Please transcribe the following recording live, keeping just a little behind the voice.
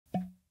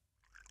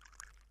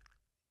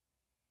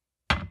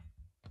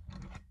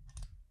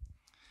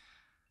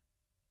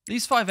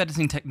These 5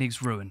 editing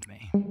techniques ruined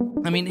me.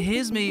 I mean,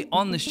 here's me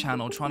on this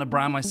channel trying to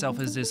brand myself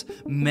as this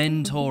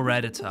mentor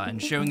editor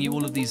and showing you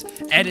all of these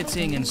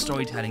editing and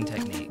storytelling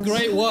techniques.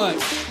 Great work.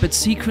 But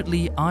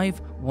secretly, I've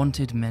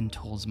wanted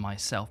mentors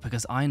myself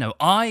because I know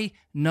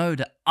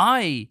that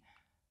I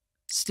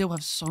still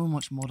have so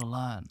much more to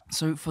learn.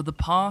 So for the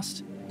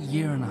past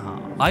year and a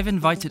half, I've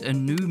invited a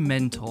new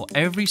mentor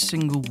every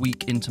single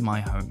week into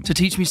my home to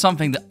teach me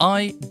something that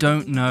I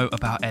don't know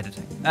about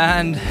editing.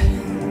 And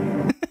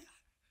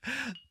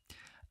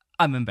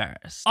I'm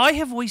embarrassed. I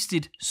have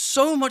wasted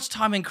so much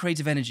time and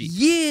creative energy,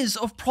 years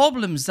of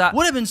problems that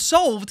would have been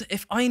solved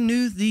if I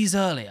knew these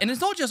earlier. And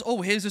it's not just,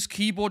 oh, here's this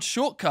keyboard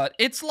shortcut.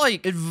 It's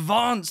like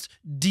advanced,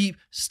 deep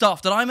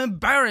stuff that I'm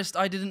embarrassed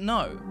I didn't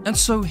know. And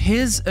so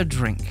here's a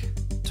drink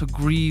to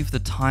grieve the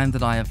time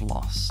that I have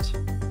lost.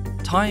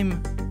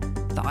 Time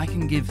that I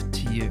can give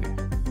to you.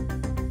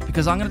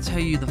 Because I'm gonna tell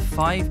you the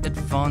 5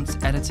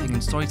 advanced editing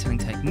and storytelling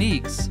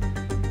techniques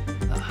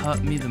that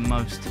hurt me the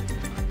most.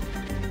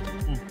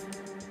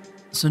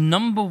 So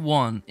number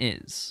 1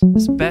 is,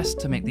 it's best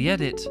to make the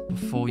edit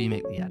before you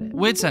make the edit.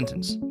 Weird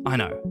sentence, I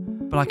know,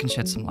 but I can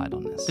shed some light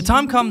on this. The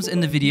time comes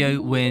in the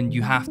video when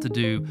you have to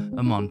do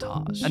a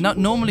montage. And that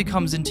normally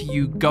comes into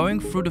you going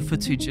through the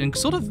footage and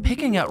sort of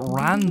picking at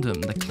random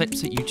the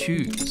clips that you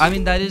choose. I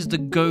mean, that is the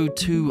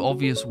go-to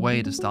obvious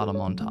way to start a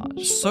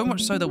montage. So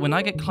much so that when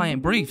I get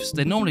client briefs,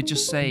 they normally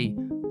just say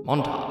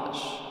montage.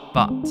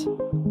 But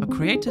a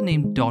creator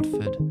named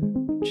Dodford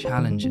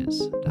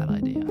challenges that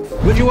idea.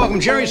 Would you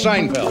welcome Jerry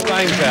Seinfeld?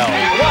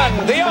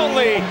 One, the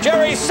only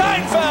Jerry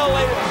Seinfeld.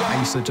 I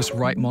used to just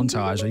write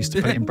montage. I used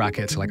to put it in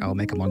brackets, like I'll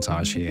make a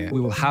montage here.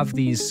 We will have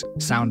these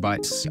sound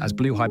bites as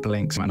blue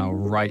hyperlinks, and I'll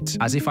write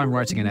as if I'm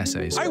writing an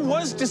essay. I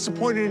was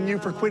disappointed in you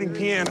for quitting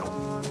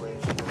piano.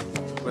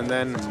 And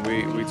then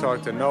we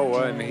talked to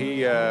Noah, and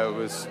he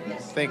was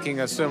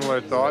thinking a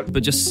similar thought.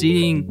 But just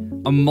seeing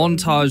a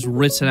montage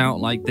written out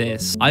like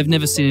this, I've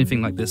never seen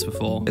anything like this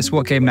before. It's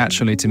what came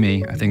naturally to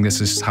me. I think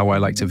this is how I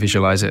like to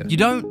visualize it. You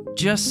don't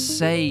just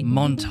say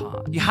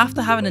montage. You have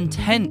to have an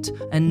intent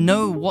and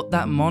know what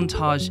that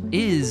montage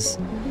is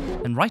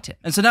and write it.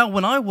 And so now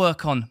when I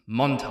work on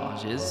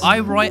montages, I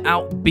write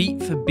out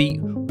beat for beat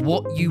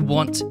what you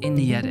want in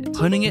the edit,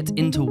 putting it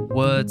into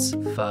words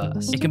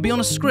first. It can be on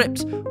a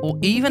script or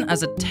even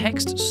as a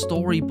text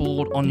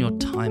storyboard on your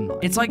timeline.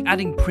 It's like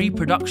adding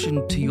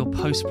pre-production to your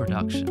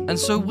post-production. And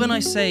so when I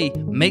say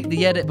make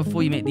the edit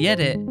before you make the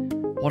edit,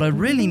 what I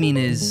really mean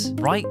is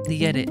write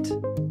the edit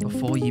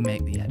before you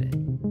make the edit.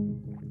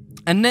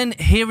 And then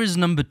here is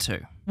number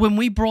 2. When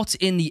we brought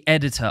in the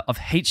editor of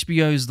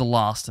HBO's The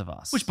Last of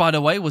Us, which by the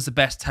way was the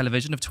best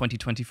television of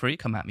 2023,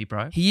 come at me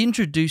bro, he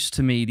introduced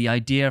to me the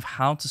idea of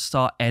how to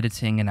start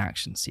editing an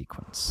action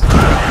sequence. It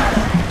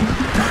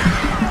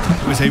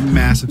was a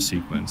massive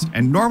sequence,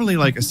 and normally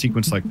like a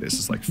sequence like this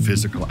is like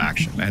physical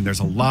action, and there's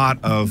a lot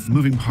of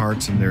moving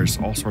parts and there's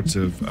all sorts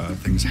of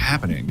things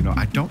happening. You know,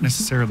 I don't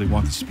necessarily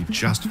want this to be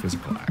just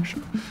physical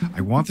action.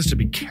 I want this to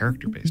be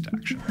character-based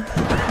action.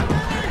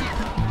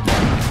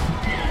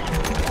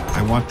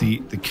 I want the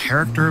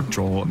character of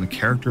Joel and the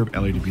character of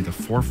Ellie to be the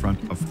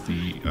forefront of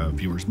the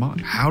viewer's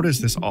mind. How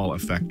does this all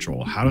affect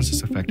Joel? How does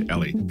this affect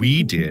Ellie?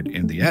 We did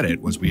in the edit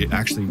was we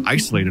actually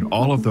isolated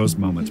all of those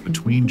moments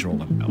between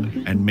Joel and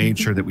Ellie and made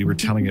sure that we were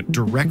telling it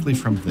directly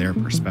from their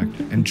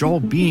perspective. And Joel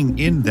being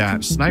in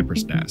that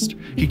sniper's nest,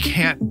 he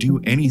can't do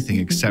anything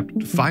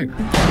except fire.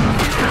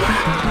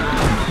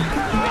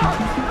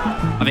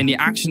 I mean, the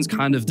action's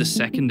kind of the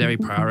secondary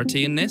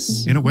priority in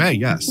this. In a way,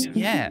 yes.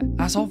 Yeah,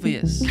 that's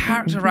obvious.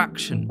 Character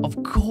action,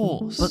 of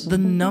course. But the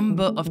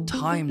number of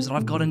times that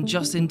I've gotten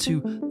just into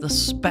the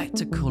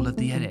spectacle of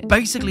the edit,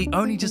 basically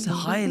only just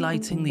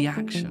highlighting the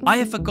action. I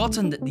have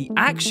forgotten that the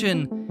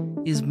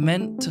action is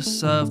meant to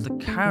serve the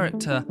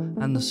character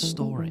and the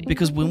story.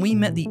 Because when we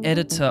met the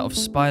editor of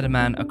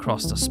Spider-Man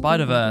Across the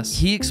Spider-Verse,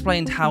 he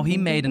explained how he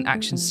made an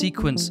action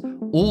sequence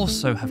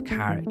also have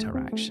character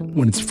action.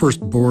 When it's first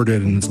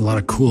boarded and it's a lot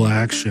of cool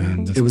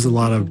action, it was a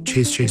lot of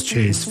chase, chase,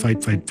 chase,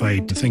 fight, fight,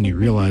 fight. The thing you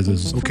realize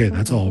is, okay,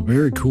 that's all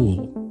very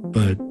cool,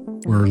 but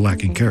we're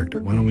lacking character.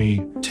 Why don't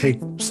we take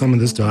some of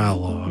this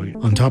dialogue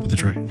on top of the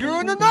train? You're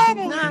an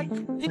anomaly!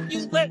 If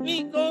you let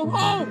me go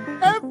home,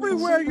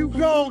 everywhere you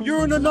go,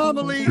 you're an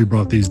anomaly! We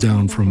brought these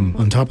down from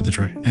on top of the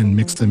train and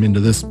mixed them into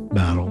this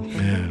battle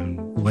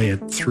and lay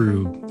it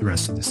through the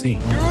rest of the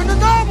scene. You're an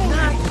anomaly!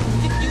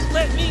 If you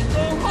let me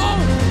go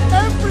home,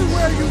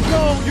 everywhere you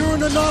go, you're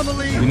an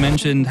anomaly! We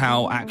mentioned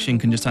how action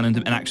can just turn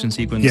into an action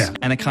sequence. Yeah.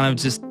 And it kind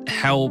of just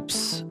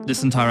helps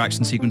this entire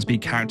action sequence be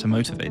character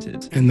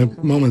motivated. And the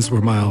moments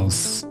where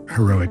Miles'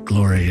 heroic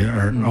glory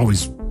are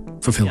always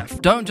fulfilling. Yeah.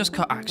 Don't just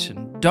cut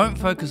action. Don't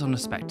focus on the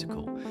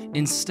spectacle.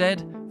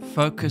 Instead,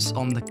 focus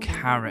on the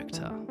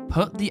character.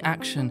 Put the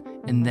action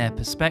in their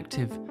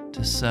perspective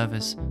to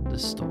service the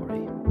story.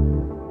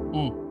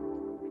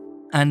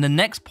 And the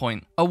next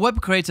point, a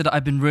web creator that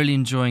I've been really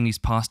enjoying these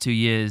past 2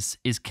 years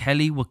is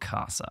Kelly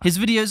Wakasa. His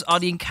videos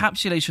are the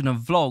encapsulation of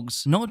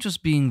vlogs, not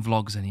just being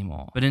vlogs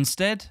anymore, but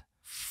instead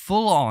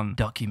full-on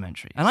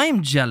documentary. And I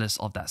am jealous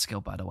of that skill,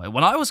 by the way.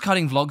 When I was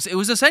cutting vlogs, it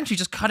was essentially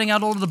just cutting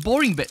out all of the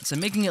boring bits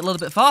and making it a little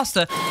bit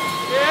faster.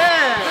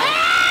 Yeah!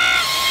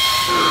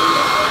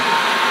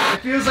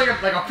 It feels like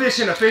a fish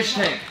in a fish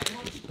tank.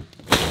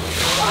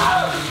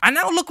 And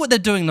now look what they're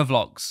doing in the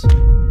vlogs.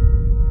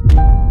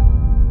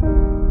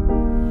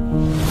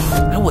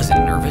 I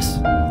wasn't nervous.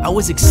 I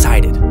was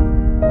excited.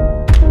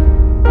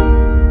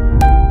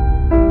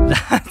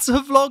 That's a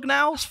vlog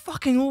now? It's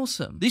fucking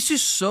awesome. This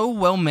is so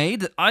well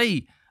made that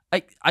I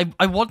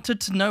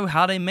wanted to know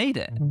how they made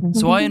it.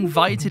 So I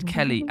invited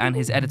Kelly and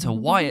his editor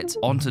Wyatt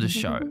onto the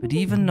show. But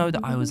even though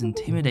that I was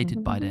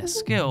intimidated by their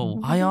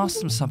skill, I asked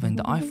them something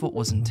that I thought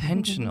was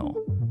intentional.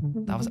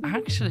 That was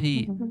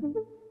actually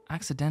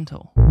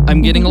accidental.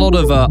 I'm getting a lot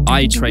of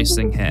eye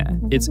tracing here.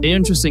 It's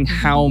interesting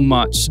how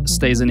much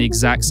stays in the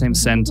exact same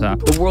center.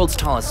 The world's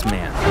tallest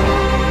man.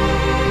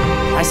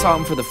 I saw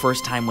him for the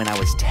first time when I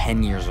was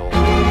 10 years old.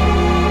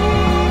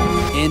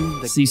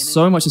 See,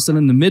 so much is still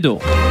in the middle.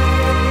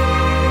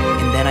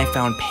 And then I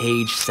found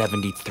page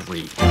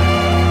 73.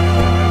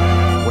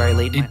 Where I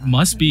laid my... It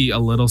must be a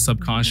little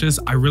subconscious.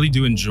 I really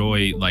do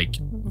enjoy like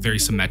very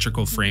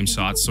symmetrical frame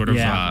shots, sort of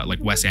like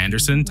Wes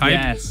Anderson type.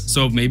 Yes.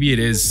 So maybe it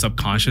is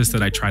subconscious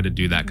that I try to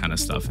do that kind of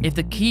stuff. If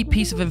the key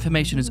piece of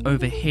information is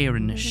over here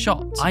in the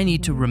shot, I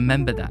need to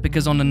remember that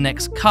because on the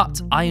next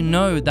cut, I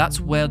know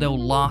that's where they'll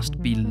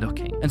last be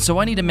looking. And so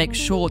I need to make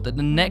sure that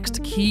the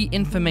next key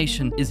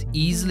information is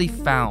easily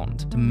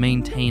found to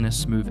maintain a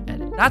smooth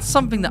edit. That's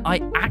something that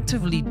I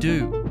actively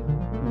do.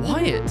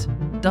 Wyatt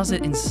does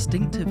it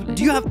instinctively.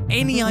 Do you have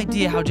any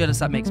idea how jealous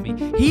that makes me?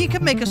 He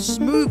can make a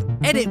smooth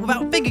edit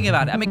without thinking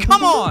about it. I mean,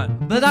 come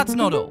on! But that's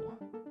not all.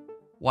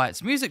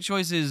 Wyatt's music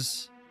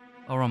choices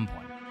are on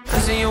point.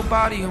 In your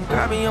body, I'm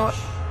grabbing your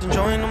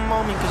enjoying the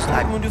moment, cause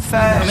life will do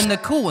fast. I mean, they're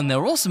cool and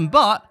they're awesome,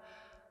 but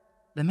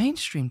they're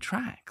mainstream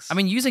tracks. I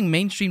mean, using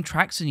mainstream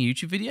tracks in a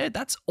YouTube video,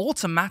 that's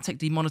automatic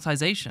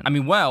demonetization. I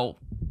mean, well,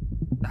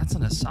 that's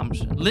an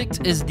assumption.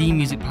 Licked is the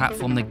music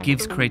platform that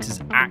gives creators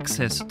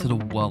access to the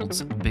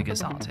world's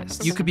biggest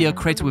artists. You could be a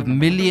creator with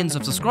millions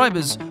of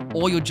subscribers,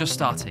 or you're just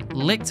starting.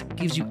 Licked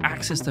gives you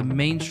access to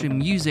mainstream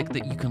music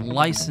that you can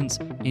license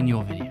in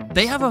your video.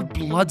 They have a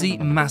bloody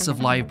massive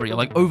library,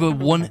 like over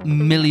 1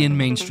 million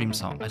mainstream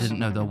songs. I didn't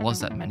know there was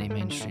that many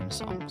mainstream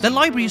songs. Their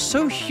library is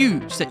so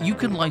huge that you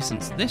can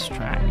license this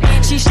track.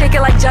 She shake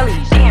it like jelly.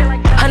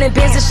 100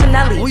 bands of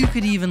Chanel. Or you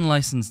could even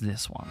license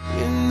this one.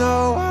 You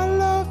know I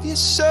love you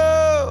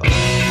so.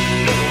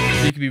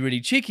 You could be really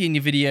cheeky in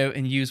your video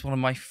and use one of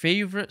my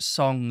favorite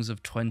songs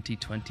of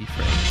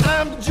 2023.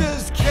 I'm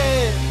just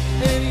kidding.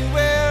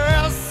 Anywhere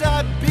else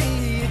I'd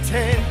be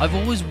 10. I've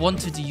always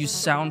wanted to use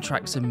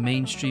soundtracks and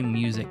mainstream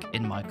music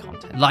in my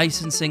content.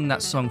 Licensing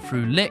that song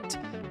through Licked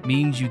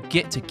means you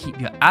get to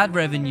keep your ad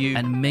revenue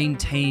and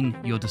maintain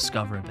your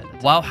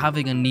discoverability while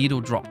having a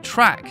needle drop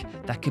track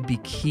that could be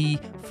key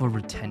for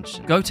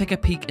retention. Go take a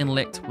peek in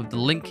Licked with the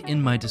link in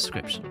my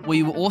description, where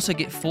you will also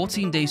get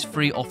 14 days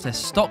free off their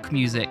stock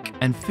music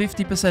and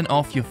 50%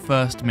 off your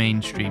first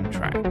mainstream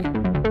track.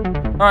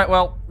 All right,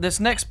 well,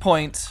 this next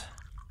point,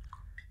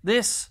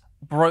 this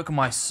broke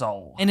my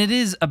soul. And it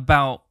is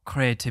about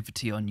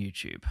creativity on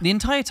YouTube. The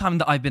entire time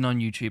that I've been on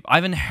YouTube,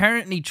 I've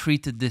inherently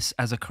treated this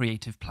as a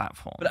creative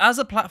platform. But as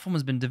the platform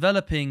has been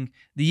developing,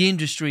 the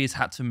industry has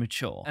had to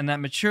mature. And that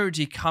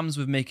maturity comes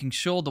with making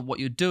sure that what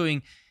you're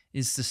doing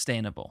is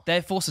sustainable.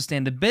 Therefore,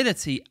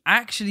 sustainability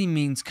actually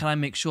means, can I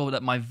make sure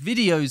that my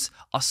videos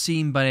are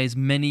seen by as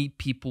many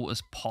people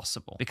as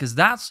possible? Because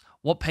that's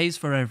what pays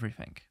for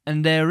everything.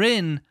 And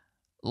therein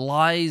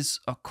lies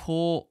a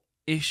core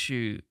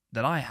issue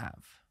that I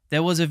have.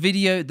 There was a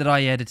video that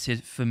I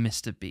edited for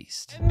Mr.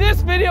 Beast. In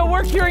this video,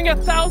 we're curing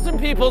 1,000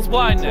 people's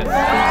blindness.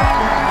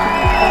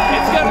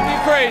 It's gonna be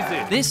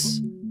crazy.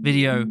 This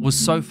video was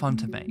so fun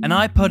to make, and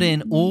I put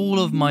in all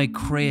of my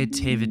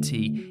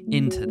creativity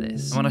into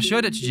this. And when I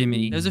showed it to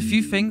Jimmy, there was a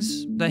few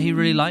things that he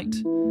really liked,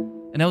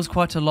 and there was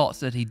quite a lot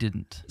that he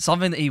didn't.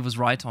 Something that he was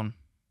right on.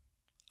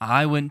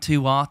 I went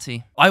too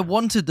arty. I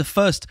wanted the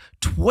first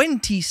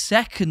 20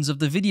 seconds of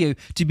the video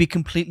to be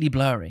completely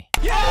blurry.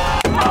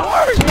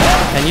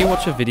 Can you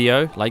watch a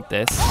video like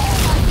this?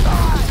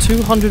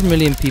 200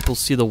 million people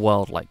see the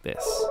world like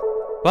this.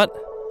 But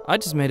I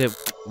just made it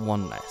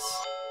one less.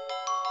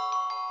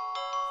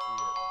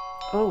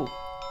 Oh.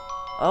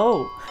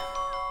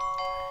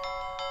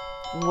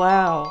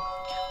 Wow.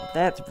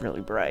 That's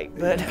really bright,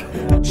 but...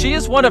 She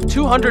is one of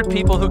 200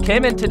 people who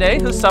came in today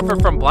who suffer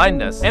from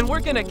blindness, and we're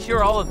gonna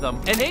cure all of them,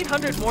 and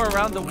 800 more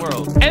around the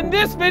world. In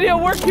this video,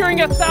 we're curing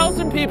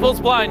 1,000 people's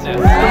blindness.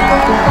 It's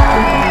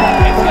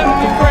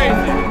gonna be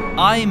crazy.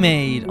 I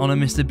made on a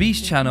Mr.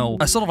 Beast channel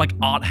a sort of like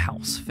art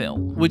house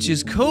film, which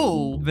is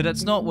cool, but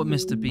it's not what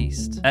Mr.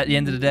 Beast. At the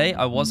end of the day,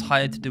 I was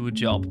hired to do a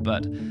job,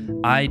 but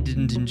I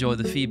didn't enjoy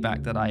the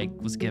feedback that I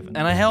was given.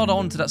 And I held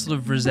on to that sort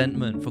of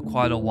resentment for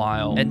quite a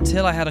while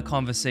until I had a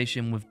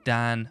conversation with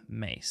Dan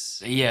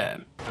Mace. Yeah.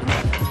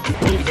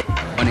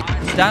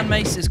 Dan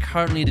Mace is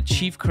currently the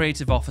Chief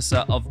Creative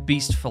Officer of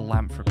Beast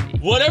Philanthropy.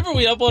 Whatever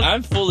we upload,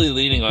 I'm fully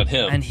leaning on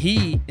him. And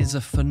he is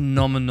a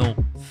phenomenal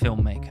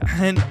filmmaker.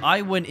 And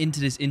I went into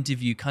this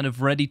interview kind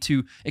of ready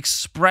to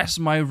express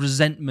my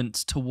resentment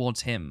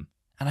towards him.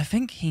 And I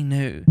think he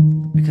knew,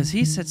 because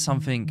he said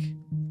something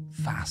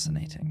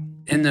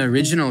fascinating. In the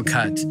original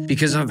cut,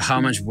 because of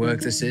how much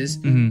work this is,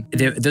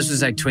 this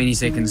was like 20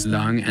 seconds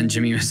long, and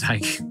Jimmy was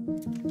like,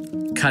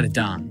 cut it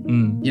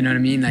down. You know what I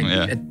mean?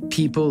 Like,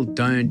 people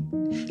don't,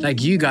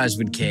 like, you guys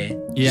would care.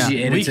 Yeah,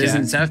 you editors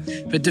and stuff,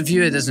 but the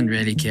viewer doesn't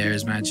really care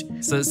as much.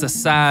 So it's the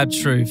sad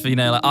truth, you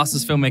know, like us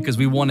as filmmakers,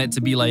 we want it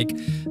to be like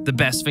the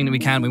best thing that we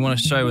can. We want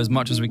to show as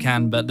much as we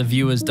can, but the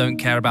viewers don't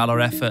care about our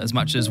effort as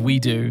much as we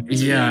do.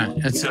 Yeah,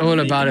 it's all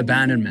about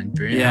abandonment,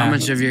 bro. Yeah. How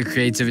much of your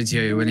creativity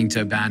are you willing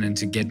to abandon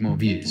to get more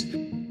views?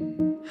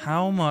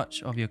 How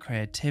much of your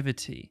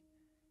creativity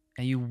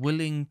are you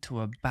willing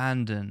to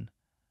abandon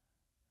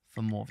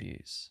for more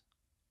views?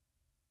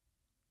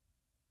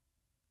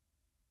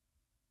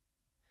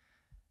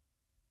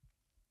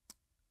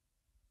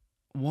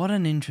 What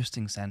an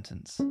interesting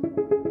sentence.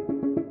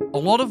 A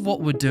lot of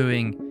what we're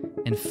doing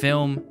in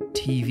film,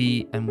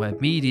 TV, and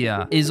web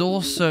media is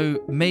also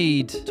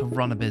made to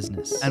run a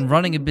business. And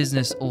running a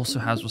business also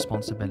has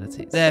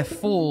responsibilities.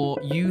 Therefore,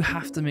 you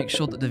have to make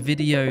sure that the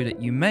video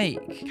that you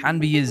make can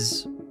be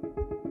as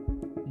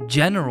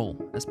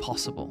general as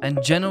possible. And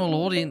general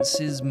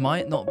audiences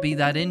might not be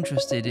that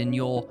interested in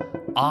your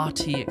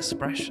arty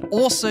expression.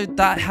 Also,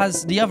 that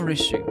has the other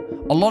issue.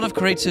 A lot of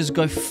creators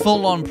go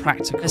full on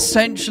practical,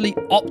 essentially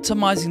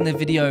optimizing their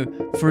video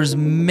for as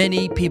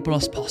many people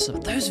as possible.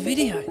 Those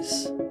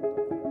videos,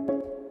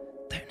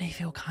 don't they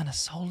feel kind of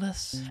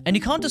soulless? And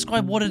you can't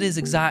describe what it is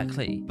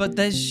exactly, but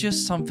there's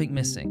just something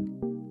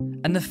missing.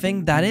 And the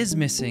thing that is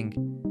missing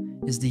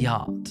is the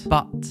art.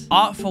 But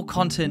artful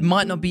content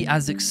might not be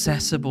as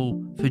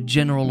accessible for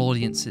general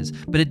audiences,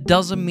 but it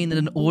doesn't mean that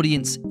an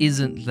audience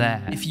isn't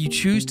there. If you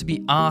choose to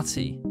be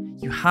arty,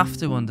 you have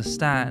to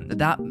understand that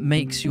that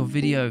makes your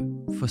video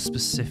for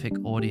specific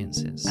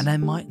audiences. And there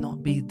might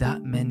not be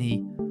that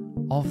many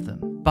of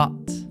them, but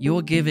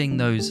you're giving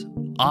those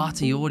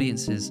arty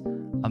audiences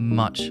a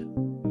much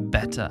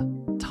better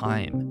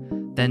time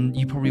than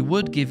you probably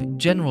would give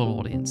general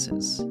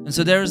audiences. And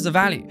so there is the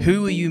value.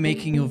 Who are you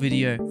making your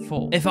video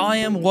for? If I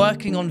am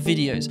working on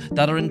videos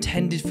that are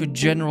intended for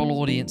general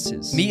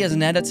audiences, me as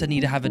an editor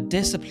need to have a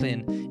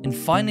discipline in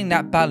finding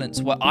that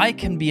balance where I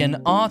can be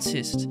an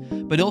artist,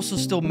 but also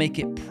still make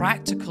it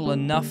practical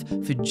enough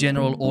for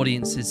general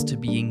audiences to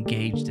be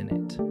engaged in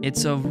it.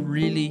 It's a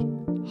really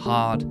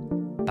hard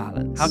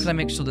balance. How can I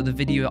make sure that the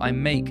video I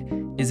make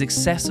is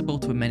accessible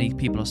to as many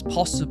people as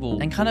possible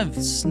and kind of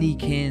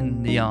sneak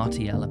in the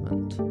arty element?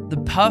 The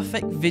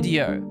perfect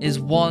video is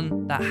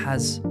one that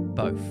has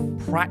both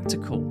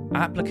practical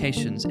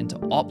applications into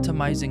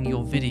optimizing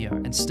your video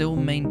and still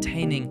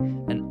maintaining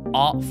an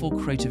artful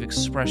creative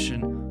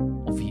expression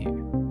of you.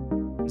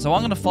 So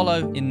I'm going to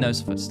follow in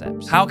those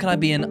footsteps. How can I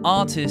be an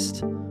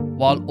artist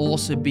while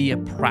also be a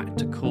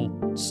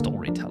practical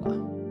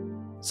storyteller?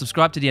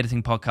 Subscribe to the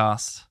Editing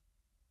Podcast,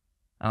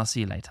 and I'll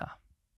see you later.